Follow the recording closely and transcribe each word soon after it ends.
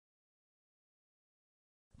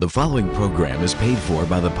The following program is paid for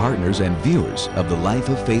by the partners and viewers of the Life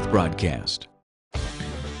of Faith broadcast.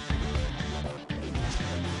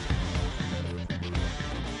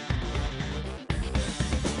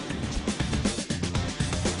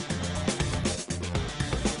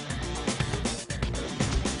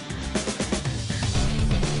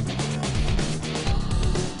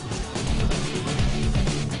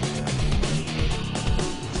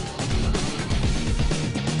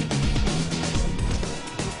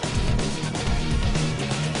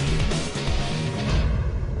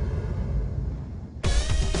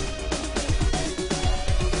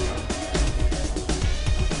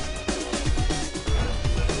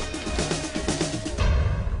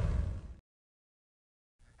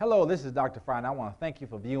 Hello, this is Dr. Fry, and I want to thank you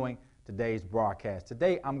for viewing today's broadcast.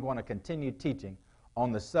 Today, I'm going to continue teaching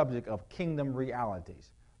on the subject of kingdom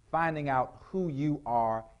realities, finding out who you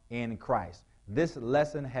are in Christ. This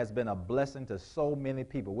lesson has been a blessing to so many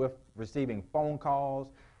people. We're receiving phone calls,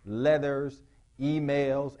 letters,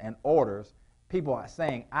 emails, and orders. People are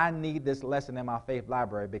saying, I need this lesson in my faith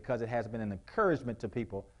library because it has been an encouragement to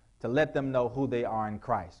people to let them know who they are in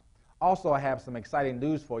Christ. Also, I have some exciting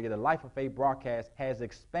news for you. The Life of Faith broadcast has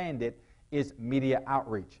expanded its media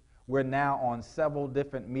outreach. We're now on several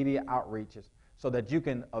different media outreaches so that you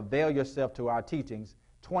can avail yourself to our teachings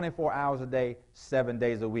 24 hours a day, 7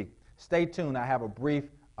 days a week. Stay tuned. I have a brief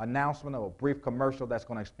announcement or a brief commercial that's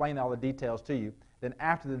going to explain all the details to you. Then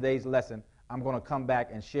after today's lesson, I'm going to come back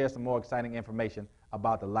and share some more exciting information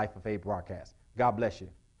about the Life of Faith broadcast. God bless you.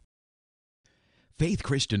 Faith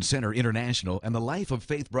Christian Center International and the Life of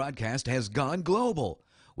Faith broadcast has gone global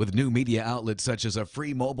with new media outlets such as a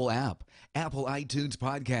free mobile app, Apple iTunes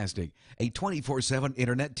podcasting, a 24/7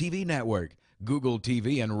 internet TV network, Google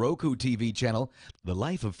TV and Roku TV channel. The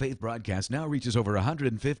Life of Faith broadcast now reaches over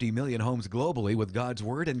 150 million homes globally with God's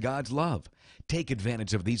Word and God's love. Take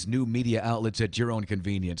advantage of these new media outlets at your own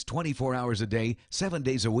convenience, 24 hours a day, 7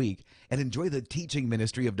 days a week, and enjoy the teaching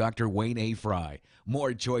ministry of Dr. Wayne A. Fry.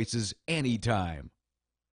 More choices anytime.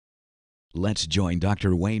 Let's join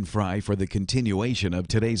Dr. Wayne Fry for the continuation of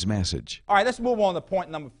today's message. All right, let's move on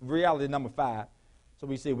to reality number 5. So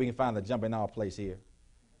we see if we can find the jumping off place here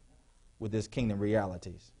with this kingdom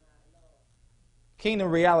realities. Kingdom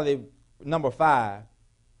reality number 5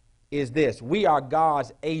 is this: we are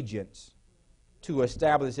God's agents to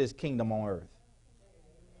establish his kingdom on earth.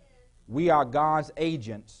 We are God's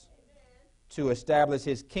agents to establish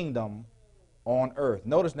his kingdom on earth.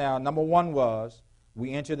 Notice now, number 1 was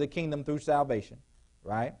we enter the kingdom through salvation,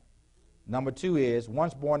 right? Number 2 is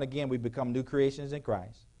once born again, we become new creations in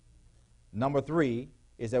Christ. Number 3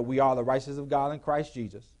 is that we are the righteousness of God in Christ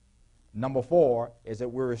Jesus. Number 4 is that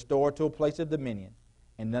we're restored to a place of dominion.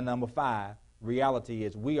 And then number 5, reality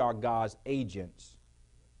is we are God's agents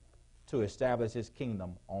to establish his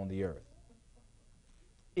kingdom on the earth.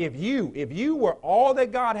 If you were all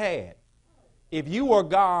that God had, if you were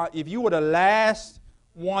the last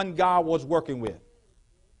one God was working with,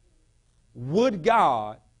 would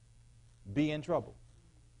God be in trouble?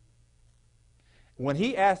 When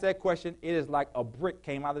he asked that question, it is like a brick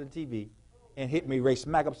came out of the TV and hit me right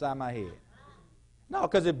smack upside my head. No,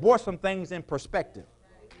 because it brought some things in perspective.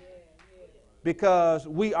 Because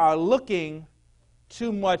we are looking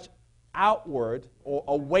too much outward or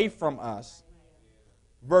away from us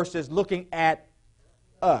versus looking at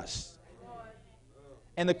us.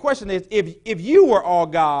 And the question is, if you were all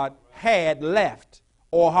God had left,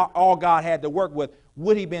 or all God had to work with,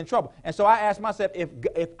 would he be in trouble? And so I asked myself,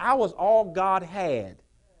 if I was all God had,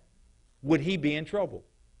 would he be in trouble?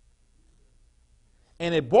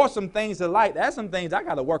 And it brought some things to light. That's some things I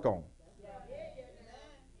got to work on.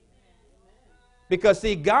 Because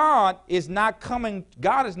see, God is not coming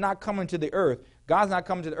to the earth. God's not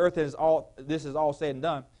coming to the earth and this is all said and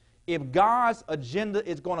done. If God's agenda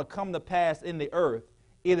is going to come to pass in the earth,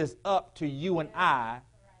 it is up to you and I,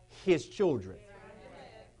 his children.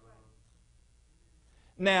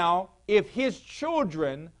 Now, if his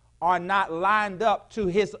children are not lined up to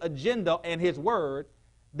his agenda and his word,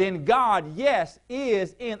 then God, yes,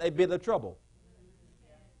 is in a bit of trouble.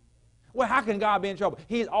 Well, how can God be in trouble?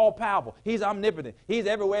 He's all-powerful. He's omnipotent. He's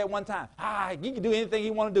everywhere at one time. He can do anything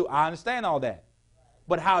he wants to do. I understand all that.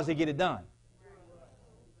 But how does he get it done?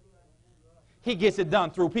 He gets it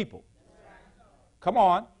done through people. Come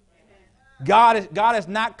on. God has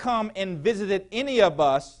not come and visited any of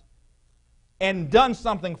us and done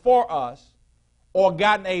something for us or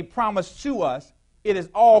gotten a promise to us. It has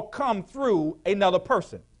all come through another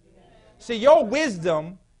person. See, your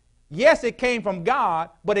wisdom, yes, it came from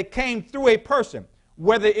God, but it came through a person.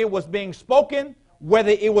 Whether it was being spoken,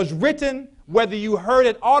 whether it was written, whether you heard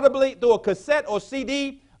it audibly through a cassette or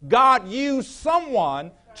CD, God used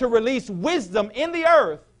someone to release wisdom in the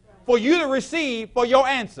earth for you to receive for your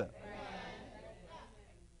answer.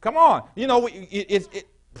 Come on. You know,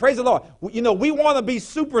 praise the Lord. You know, we want to be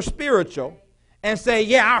super spiritual and say,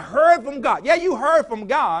 yeah, I heard from God. Yeah, you heard from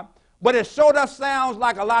God, but it sure does sounds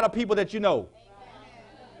like a lot of people that you know.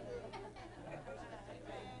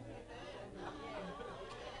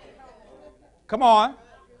 Come on.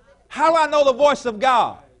 How do I know the voice of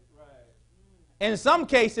God? In some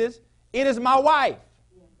cases, it is my wife.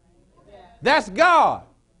 That's God.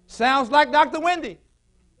 Sounds like Dr. Wendy.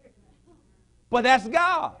 But that's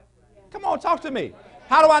God. Come on, talk to me.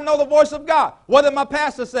 How do I know the voice of God? What did my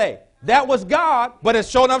pastor say? That was God, but it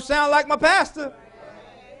sure enough sound like my pastor.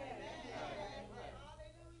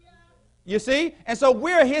 You see? And so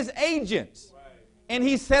we're his agents. And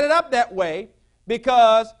he set it up that way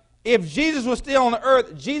because if Jesus was still on the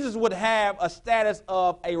earth, Jesus would have a status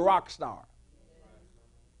of a rock star.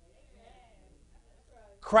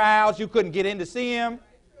 Crowds, you couldn't get in to see him.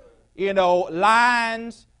 You know,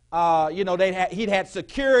 lines. You know, he'd had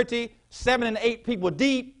security, 7 and 8 people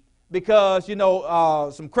deep because, you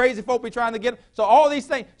know, some crazy folk be trying to get him. So all these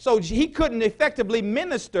things. So he couldn't effectively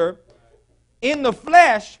minister in the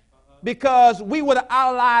flesh because we would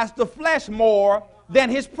idolize the flesh more than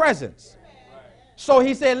his presence. So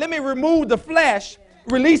he said, let me remove the flesh,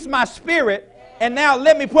 release my spirit, and now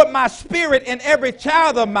let me put my spirit in every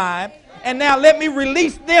child of mine, and now let me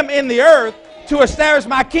release them in the earth to establish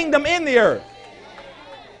my kingdom in the earth.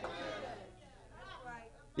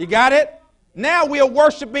 You got it? Now we are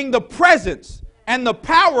worshiping the presence and the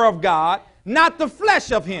power of God, not the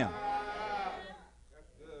flesh of him.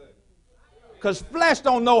 Because flesh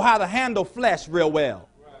don't know how to handle flesh real well.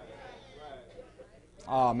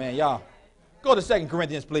 Oh, man, y'all. Go to 2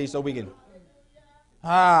 Corinthians, please, so we can.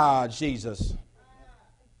 Jesus.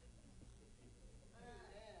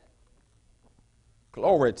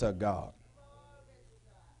 Glory to God.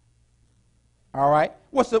 All right.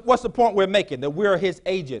 What's the point we're making? That we're his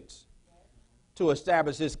agents to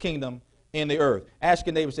establish his kingdom in the earth. Ask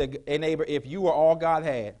your neighbor, say, hey neighbor, if you were all God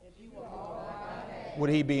had,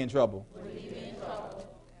 would he be in trouble?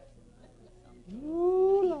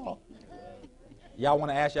 Ooh, Lord. Y'all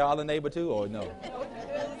want to ask your other neighbor too, or no?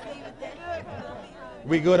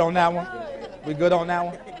 We good on that one? We good on that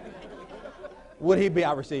one? Would he be,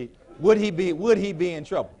 I received, would he be in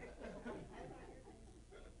trouble?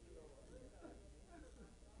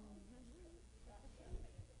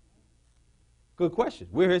 Good question.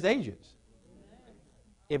 We're his agents.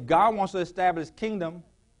 If God wants to establish kingdom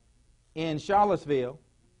in Charlottesville,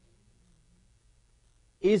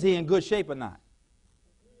 is he in good shape or not?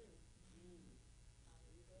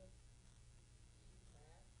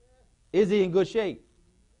 Is he in good shape?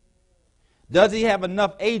 Does he have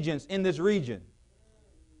enough agents in this region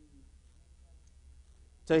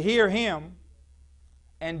to hear him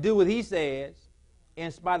and do what he says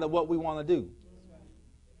in spite of what we want to do?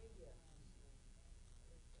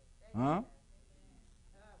 Huh?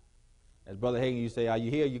 As Brother Hagin, you say, are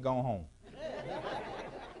you here or you going home?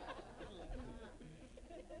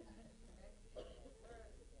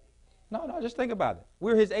 No, just think about it.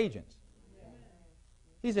 We're his agents.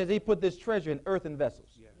 He says he put this treasure in earthen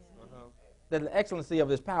vessels. That the excellency of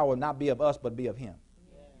his power not be of us, but be of him.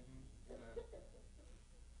 The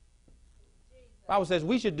Bible says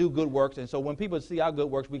we should do good works, and so when people see our good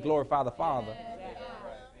works, we glorify the Father,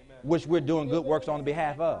 which we're doing good works on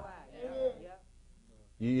behalf of.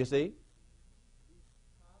 You see?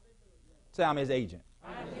 Say, I'm his agent.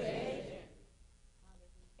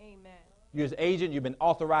 Amen. You're his agent. You've been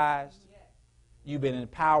authorized. You've been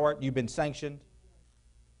empowered. You've been sanctioned.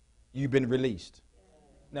 You've been released.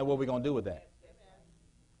 Now, what are we going to do with that?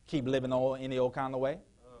 Keep living any old kind of way?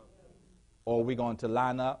 Or are we going to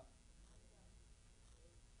line up,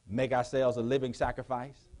 make ourselves a living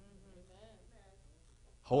sacrifice,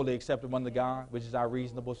 wholly acceptable unto God, which is our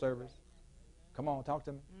reasonable service? Come on, talk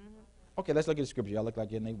to me. Okay, let's look at the scripture. Y'all look like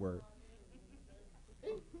you're in a word.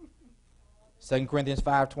 2 Corinthians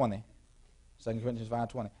 5:20. 2 Corinthians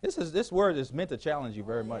 5:20. This word is meant to challenge you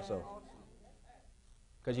very much so.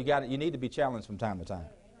 Because you need to be challenged from time to time.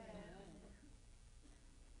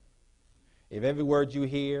 If every word you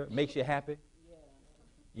hear makes you happy,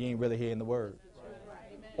 you ain't really hearing the word.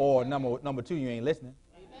 Or number two, you ain't listening.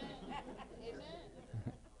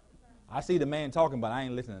 I see the man talking, but I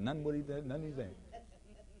ain't listening to nothing he's saying.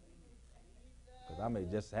 Because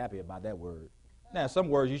I'm just happy about that word. Now, some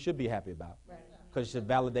words you should be happy about. Because it should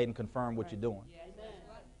validate and confirm what you're doing.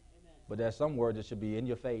 But there's some words that should be in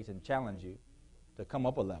your face and challenge you to come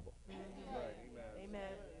up a level. Amen.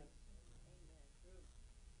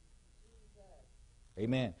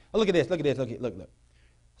 Amen. Oh, look at this. Look.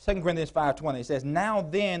 2 Corinthians 5:20. It says, now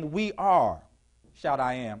then we are. Shout,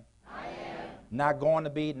 I am. I am. Not going to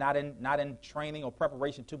be, not in training or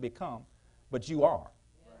preparation to become, but you are.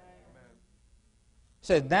 It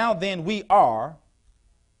says, now then we are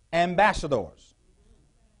ambassadors.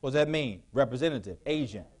 What does that mean? Representative,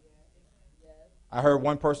 agent. I heard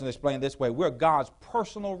one person explain it this way. We're God's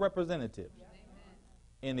personal representatives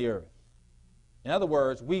in the earth. In other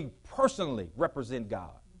words, we personally represent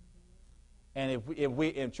God. And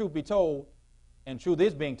if truth be told, and truth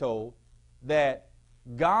is being told, that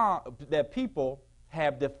people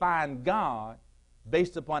have defined God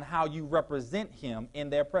based upon how you represent him in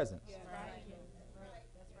their presence. Yeah.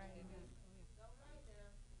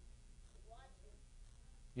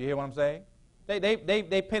 You hear what I'm saying?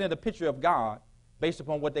 They painted a picture of God based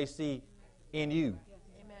upon what they see in you.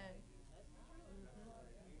 Amen.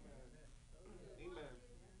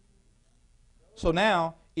 So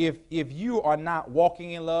now, if you are not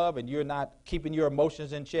walking in love and you're not keeping your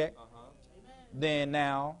emotions in check, then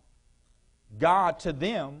now God to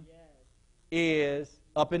them is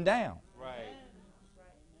up and down. Right.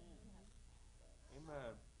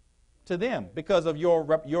 Amen. To them because of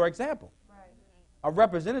your example. A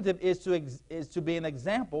representative is to be an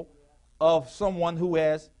example of someone who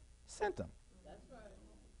has sent them.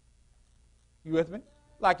 You with me?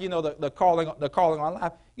 Like, the calling on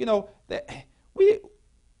life. That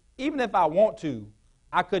even if I want to,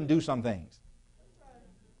 I couldn't do some things.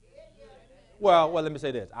 Well, let me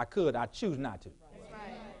say this. I could. I choose not to.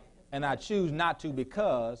 And I choose not to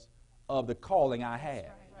because of the calling I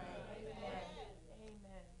have.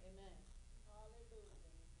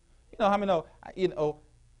 How many know,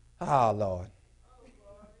 oh, Lord.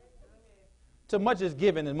 Too much is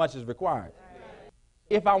given and much is required.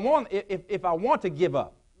 If I want to give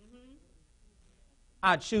up,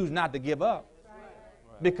 I choose not to give up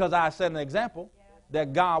because I set an example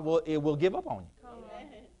that God will give up on you.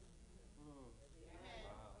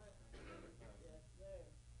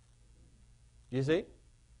 You see?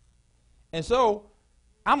 And so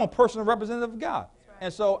I'm a personal representative of God.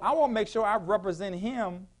 And so I want to make sure I represent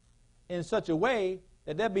him in such a way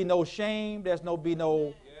that there be no shame, there's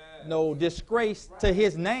no disgrace to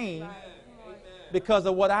his name because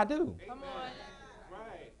of what I do. Come on.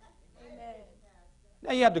 Right. Amen.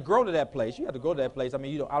 Now you have to grow to that place. I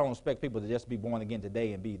mean, I don't expect people to just be born again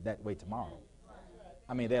today and be that way tomorrow.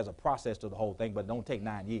 I mean, there's a process to the whole thing, but it don't take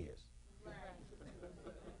 9 years.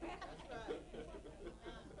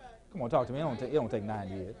 Come on, talk to me. It don't take 9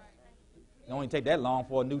 years. It only take that long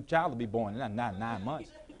for a new child to be born, not 9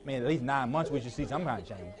 months. I mean, at least 9 months we should see some kind of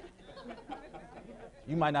change.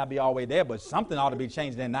 You might not be all the way there, but something ought to be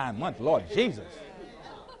changed in 9 months. Lord Jesus.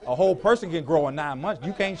 A whole person can grow in 9 months.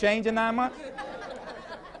 You can't change in 9 months?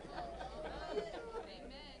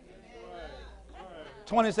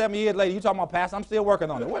 27 years later, you talking about, Pastor, I'm still working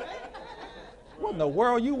on it. What in the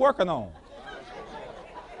world are you working on?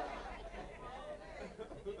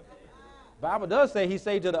 Bible does say he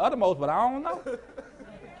saved to the uttermost, but I don't know.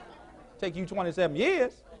 Take you 27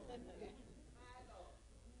 years.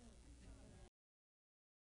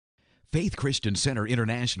 Faith Christian Center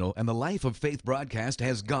International and the Life of Faith broadcast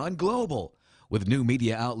has gone global with new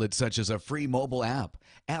media outlets such as a free mobile app,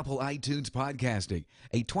 Apple iTunes podcasting,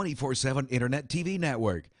 a 24/7 internet TV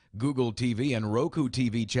network, Google TV and Roku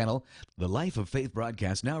TV channel. The Life of Faith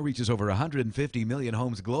broadcast now reaches over 150 million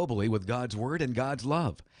homes globally with God's Word and God's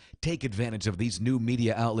love. Take advantage of these new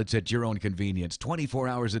media outlets at your own convenience, 24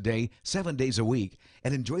 hours a day, 7 days a week,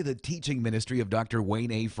 and enjoy the teaching ministry of Dr.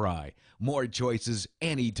 Wayne A. Fry. More choices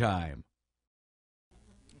anytime.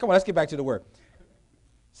 Come on, let's get back to the Word.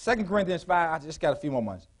 2 Corinthians 5, I just got a few more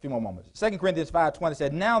moments. 2 Corinthians 5:20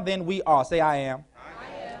 said, now then we are, say I am,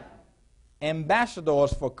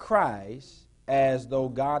 ambassadors for Christ, as though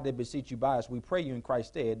God did beseech you by us. We pray you in Christ's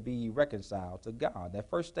stead, be ye reconciled to God. That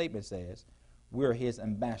first statement says, we're his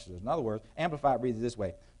ambassadors. In other words, Amplified reads it this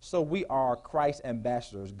way. So we are Christ's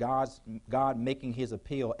ambassadors, God making his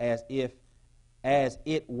appeal as it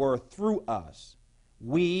were through us.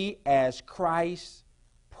 We as Christ's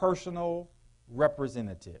personal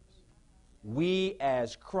representatives. We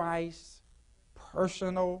as Christ's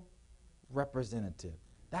personal representative.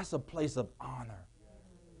 That's a place of honor.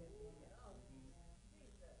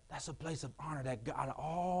 That's a place of honor that God,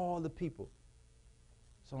 all the people,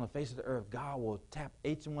 so on the face of the earth, God will tap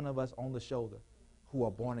each one of us on the shoulder who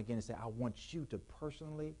are born again and say, I want you to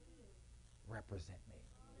personally represent me.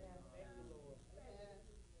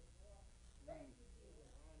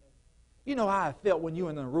 You know how I felt when you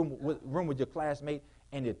were in the room with your classmate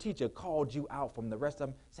and the teacher called you out from the rest of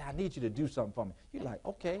them, say, I need you to do something for me. You're like,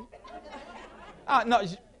 okay. No.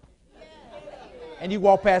 And you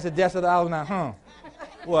walk past the desk of the hour now,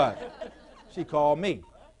 What? She called me.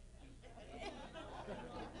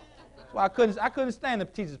 Well, I couldn't stand the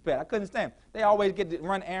teacher's pet. I couldn't stand. They always get to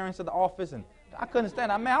run errands to the office, and I couldn't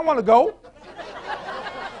stand. Man, I want to go.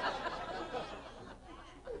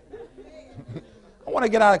 I want to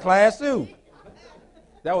get out of class too.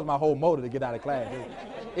 That was my whole motive, to get out of class.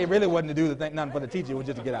 It really wasn't to do the thing, nothing for the teacher. It was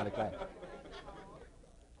just to get out of class.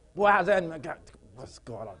 Boy, how's that? What's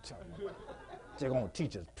going on? They're going to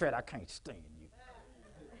teach us pet. I can't stand you.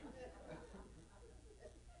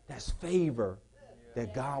 That's favor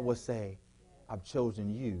that God will say, I've chosen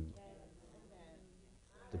you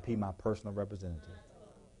to be my personal representative.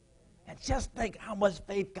 And just think how much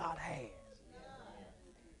faith God has.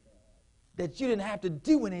 That you didn't have to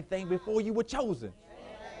do anything before you were chosen.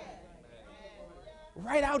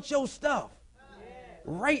 Write out your stuff.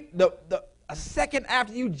 Right a second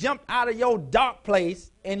after you jumped out of your dark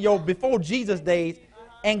place in your before Jesus days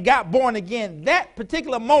and got born again, that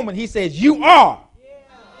particular moment he says, you are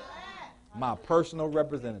my personal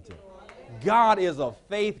representative. God is a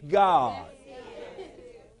faith God.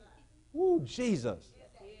 Woo, Jesus.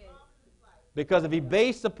 Because if he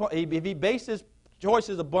based his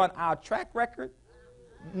choices upon our track record,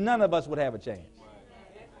 none of us would have a chance.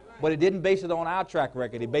 But he didn't base it on our track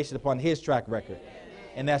record. He based it upon his track record.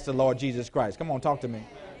 And that's the Lord Jesus Christ. Come on, talk to me.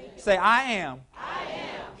 Say, I am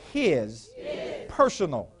his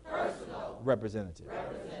personal representative.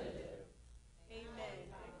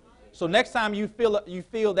 So next time you feel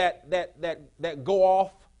that go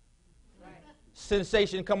off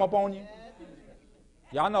sensation come up on you,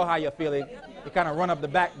 y'all know how you feel it. It kind of run up the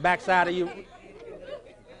backside of you.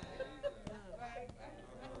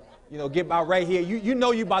 You know, get about right here. You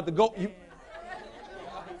know you about to go.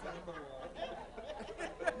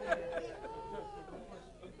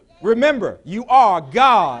 Remember, you are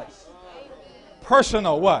God's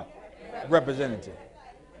personal what? Representative.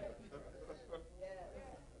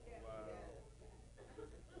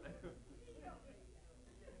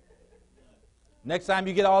 Next time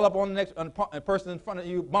you get all up on the person in front of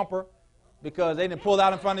you bumper because they didn't pull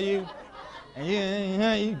out in front of you, and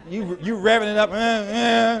you revving it up,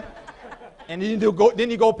 and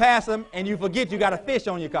then you go past them and you forget you got a fish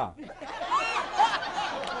on your car.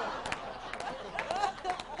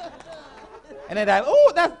 And they're like,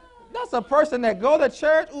 "Ooh, that's a person that go to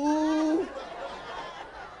church." Ooh.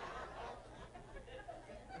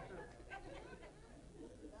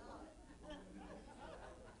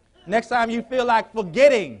 Next time you feel like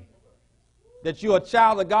forgetting that you're a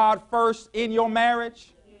child of God first in your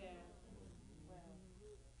marriage.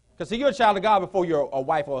 Because see, you're a child of God before you're a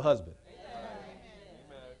wife or a husband.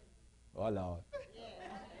 Oh, Lord.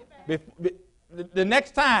 The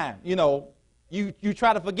next time, you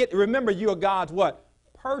try to forget, remember you are God's what?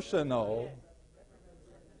 Personal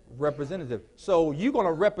representative. So you're going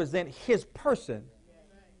to represent his person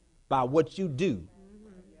by what you do.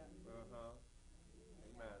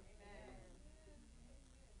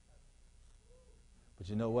 But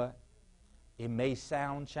you know what? It may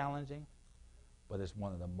sound challenging, but it's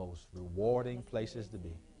one of the most rewarding places to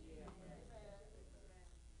be.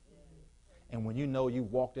 And when you know you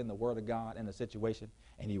walked in the Word of God in a situation,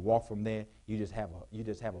 and you walk from there, you just have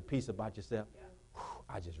a peace about yourself. Whew,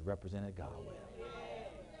 I just represented God well.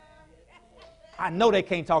 I know they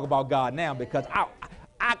can't talk about God now because I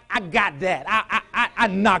got that. I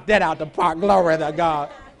knocked that out the park. Glory to God.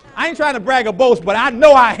 I ain't trying to brag or boast, but I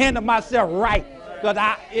know I handled myself right. Because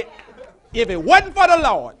if it wasn't for the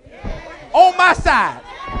Lord on my side,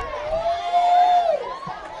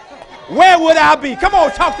 where would I be? Come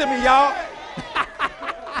on, talk to me, y'all.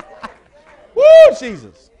 Woo,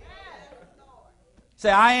 Jesus.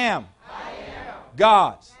 Say, I am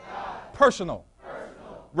God's personal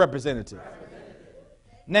representative.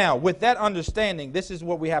 Now, with that understanding, this is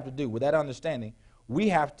what we have to do. With that understanding, we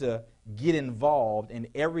have to get involved in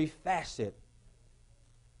every facet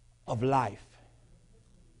of life.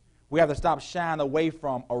 We have to stop shying away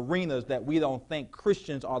from arenas that we don't think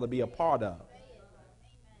Christians ought to be a part of.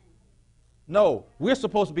 No, we're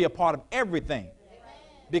supposed to be a part of everything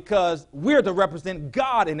because we're to represent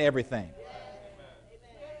God in everything.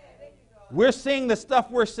 We're seeing the stuff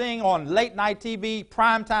we're seeing on late night TV,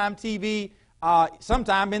 primetime TV,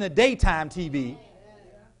 sometime in the daytime TV.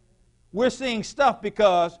 We're seeing stuff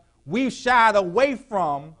because we've shied away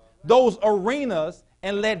from those arenas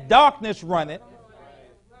and let darkness run it.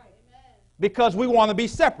 Because we want to be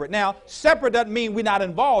separate. Now, separate doesn't mean we're not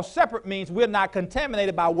involved. Separate means we're not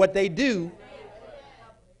contaminated by what they do.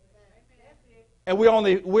 And we're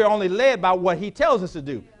only led by what he tells us to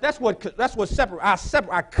do. That's what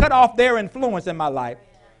I cut off their influence in my life,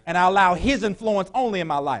 and I allow his influence only in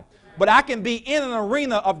my life. But I can be in an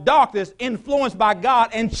arena of darkness influenced by God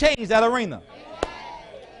and change that arena.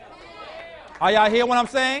 Are y'all hear what I'm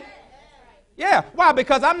saying? Yeah. Why?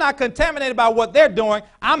 Because I'm not contaminated by what they're doing.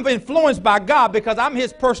 I'm influenced by God because I'm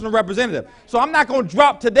his personal representative. So I'm not going to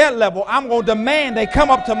drop to their level. I'm going to demand they come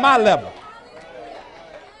up to my level.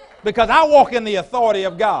 Because I walk in the authority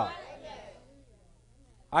of God.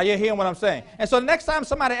 Are you hearing what I'm saying? And so next time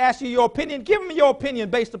somebody asks you your opinion, give them your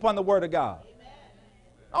opinion based upon the word of God.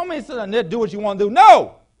 Don't mean sit there, do what you want to do.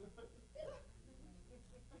 No.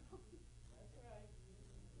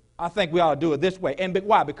 I think we ought to do it this way. And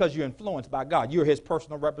why? Because you're influenced by God. You're his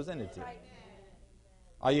personal representative.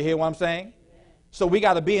 Are you hearing what I'm saying? So we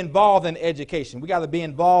got to be involved in education. We got to be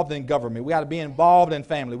involved in government. We got to be involved in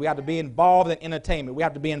family. We got to be involved in entertainment. We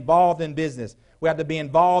have to be involved in business. We have to be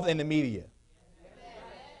involved in the media.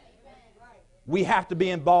 We have to be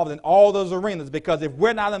involved in all those arenas, because if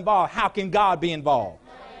we're not involved, how can God be involved?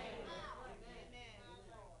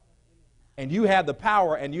 And you have the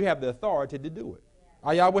power and you have the authority to do it.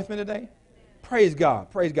 Are y'all with me today? Praise God.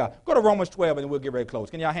 Praise God. Go to Romans 12 and we'll get ready to close.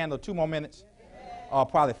 Can y'all handle 2 more minutes?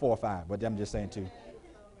 Probably 4 or 5, but I'm just saying 2.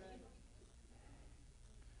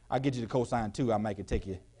 I'll get you the cosign 2. I'll make it take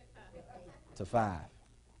you to 5.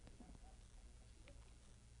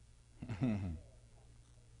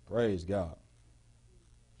 Praise God.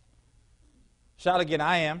 Shout again,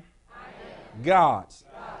 I am God's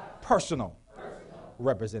personal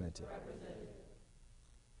representative.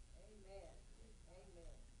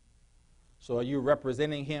 So are you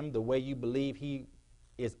representing him the way you believe he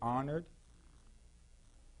is honored?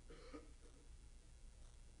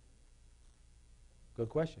 Good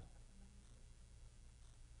question.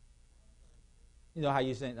 You know how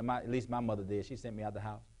you sent, at least my mother did. She sent me out the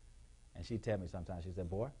house, and she'd tell me sometimes, she said,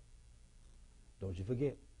 boy, don't you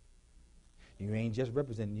forget, you ain't just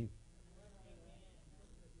representing you.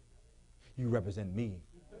 You represent me.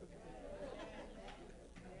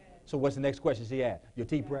 So what's the next question she asked? Your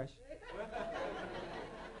teeth brushed?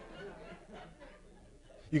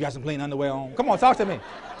 You got some clean underwear on? Come on, talk to me.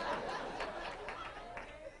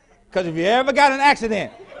 Because if you ever got in an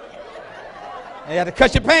accident and you had to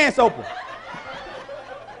cut your pants open,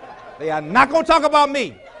 they are not going to talk about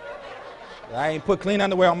me. I ain't put clean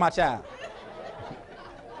underwear on my child.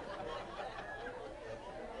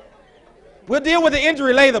 We'll deal with the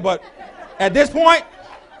injury later, but at this point,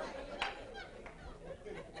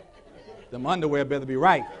 them underwear better be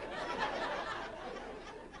right.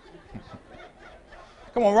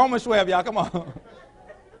 Come on, Romans 12, y'all, come on.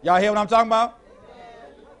 Y'all hear what I'm talking about?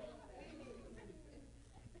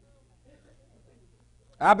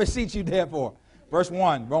 I beseech you, therefore. Verse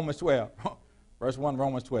 1, Romans 12. Verse 1,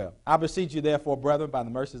 Romans 12. I beseech you, therefore, brethren, by the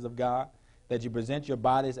mercies of God, that you present your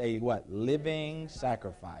bodies a what? Living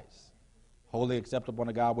sacrifice, wholly acceptable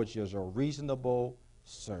unto God, which is a reasonable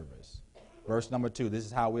service. Verse number 2, this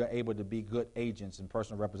is how we are able to be good agents and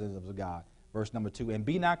personal representatives of God. Verse number 2, and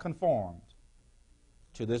be not conformed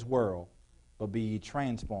to this world, but be ye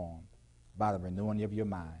transformed by the renewing of your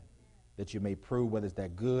mind, that you may prove whether it's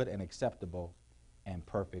that good and acceptable and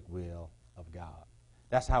perfect will of God.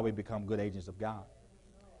 That's how we become good agents of God.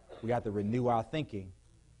 We have to renew our thinking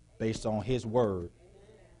based on his word,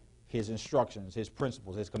 his instructions, his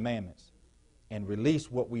principles, his commandments, and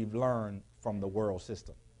release what we've learned from the world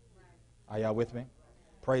system. Are y'all with me?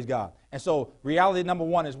 Praise God. And so reality number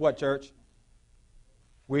 1 is what, church?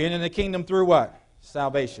 We're in the kingdom through what?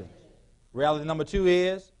 Salvation. Reality number 2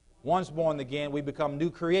 is, once born again, we become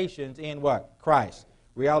new creations in what? Christ.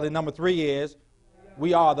 Reality number 3 is,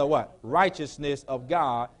 we are the what? Righteousness of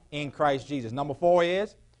God in Christ Jesus. Number 4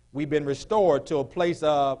 is, we've been restored to a place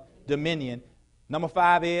of dominion. Number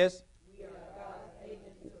 5 is,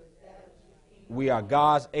 we are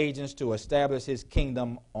God's agents to establish his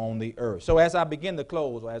kingdom on the earth. So as I begin to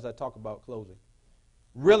close, or as I talk about closing,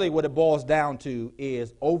 really what it boils down to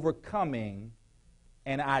is overcoming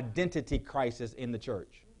an identity crisis in the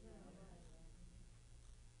church.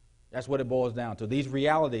 That's what it boils down to. These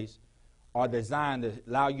realities are designed to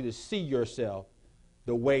allow you to see yourself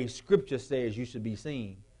the way Scripture says you should be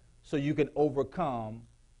seen, so you can overcome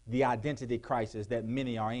the identity crisis that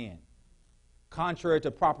many are in. Contrary to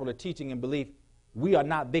popular teaching and belief, we are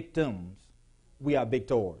not victims, we are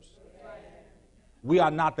victors. We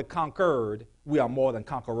are not the conquered, we are more than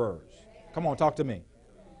conquerors. Come on, talk to me.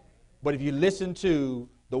 But if you listen to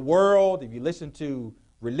the world, if you listen to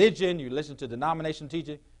religion, you listen to denomination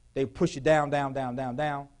teaching, they push you down, down, down, down,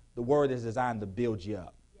 down. The word is designed to build you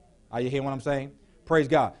up. Are you hearing what I'm saying? Praise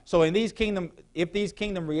God. So in these kingdom, if these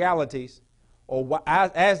kingdom realities, or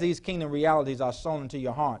as these kingdom realities are sown into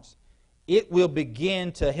your hearts, it will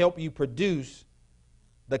begin to help you produce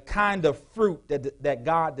the kind of fruit that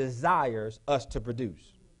God desires us to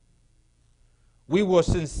produce. We will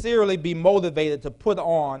sincerely be motivated to put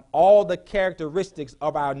on all the characteristics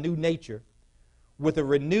of our new nature with a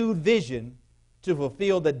renewed vision to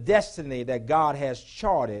fulfill the destiny that God has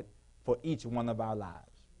charted for each one of our lives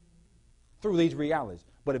through these realities.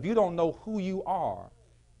 But if you don't know who you are,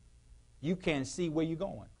 you can't see where you're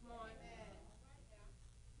going.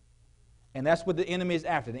 And that's what the enemy is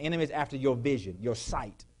after. The enemy is after your vision, your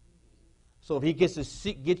sight. So if he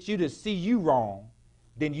gets you to see you wrong,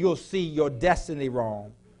 then you'll see your destiny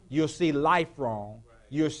wrong. You'll see life wrong.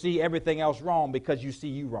 You'll see everything else wrong because you see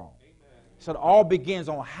you wrong. So it all begins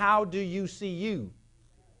on how do you see you?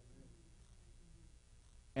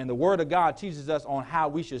 And the Word of God teaches us on how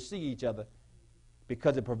we should see each other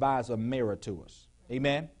because it provides a mirror to us.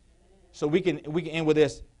 Amen? So we can end with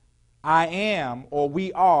this. I am, or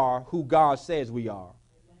we are, who God says we are.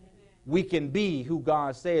 We can be who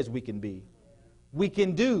God says we can be. We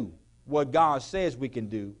can do what God says we can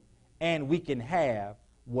do, and we can have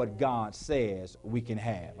what God says we can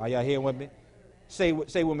have. Are y'all here with me? Say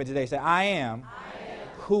with me today. Say, I am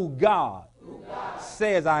who God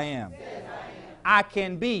says I am. I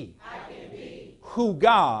can be who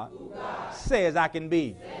God says I can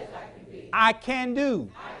be. I can do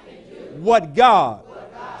what God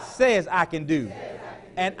says I can do.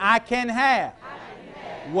 And I can have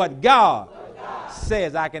what God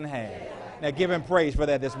says I can have. Now give him praise for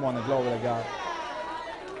that this morning. Glory to God.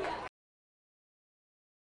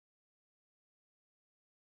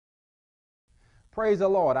 Praise the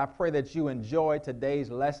Lord. I pray that you enjoyed today's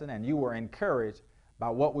lesson and you were encouraged by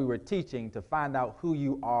what we were teaching to find out who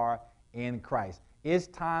you are in Christ. It's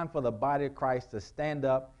time for the body of Christ to stand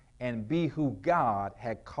up and be who God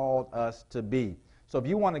had called us to be. So if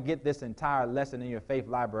you want to get this entire lesson in your faith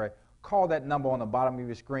library, call that number on the bottom of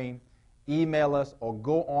your screen, email us, or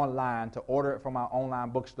go online to order it from our online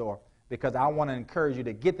bookstore, because I want to encourage you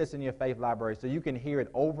to get this in your faith library so you can hear it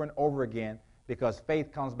over and over again, because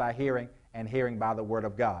faith comes by hearing and hearing by the Word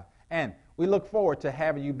of God. And we look forward to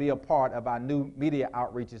having you be a part of our new media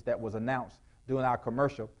outreaches that was announced during our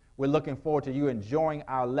commercial. We're looking forward to you enjoying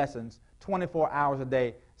our lessons 24 hours a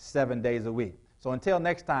day, 7 days a week. So until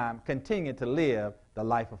next time, continue to live the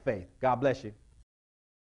life of faith. God bless you.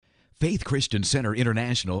 Faith Christian Center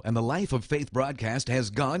International and the Life of Faith broadcast has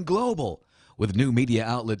gone global with new media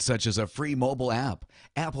outlets such as a free mobile app,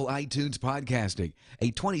 Apple iTunes podcasting,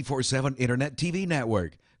 a 24/7 internet TV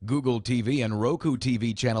network, Google TV and Roku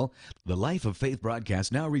TV channel. The Life of Faith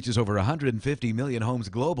broadcast now reaches over 150 million homes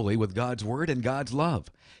globally with God's Word and God's love.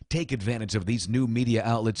 Take advantage of these new media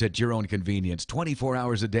outlets at your own convenience, 24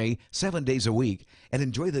 hours a day, 7 days a week, and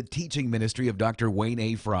enjoy the teaching ministry of Dr. Wayne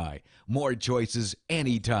A. Fry. More choices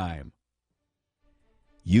anytime.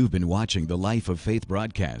 You've been watching the Life of Faith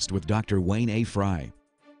broadcast with Dr. Wayne A. Fry.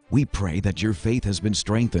 We pray that your faith has been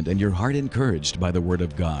strengthened and your heart encouraged by the Word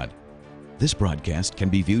of God. This broadcast can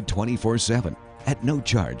be viewed 24/7 at no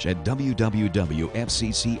charge at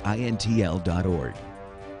www.fccintl.org.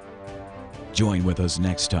 Join with us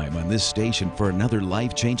next time on this station for another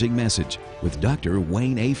life-changing message with Dr.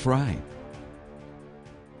 Wayne A. Fry.